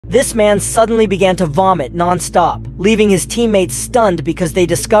This man suddenly began to vomit non-stop, leaving his teammates stunned because they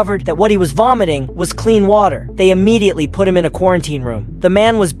discovered that what he was vomiting was clean water. They immediately put him in a quarantine room. The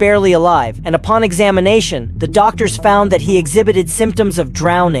man was barely alive, and upon examination, the doctors found that he exhibited symptoms of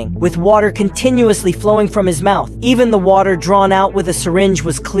drowning, with water continuously flowing from his mouth. Even the water drawn out with a syringe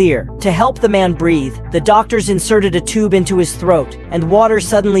was clear. To help the man breathe, the doctors inserted a tube into his throat, and water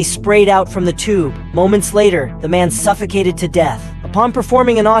suddenly sprayed out from the tube. Moments later, the man suffocated to death. Upon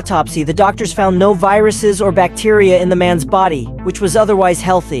performing an autopsy, the doctors found no viruses or bacteria in the man's body, which was otherwise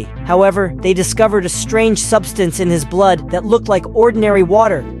healthy. However, they discovered a strange substance in his blood that looked like ordinary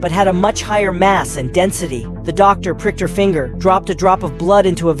water, but had a much higher mass and density. The doctor pricked her finger, dropped a drop of blood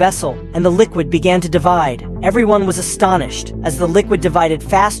into a vessel, and the liquid began to divide. Everyone was astonished, as the liquid divided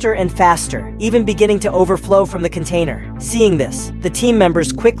faster and faster, even beginning to overflow from the container. Seeing this, the team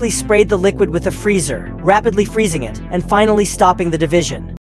members quickly sprayed the liquid with a freezer, rapidly freezing it, and finally stopping the division.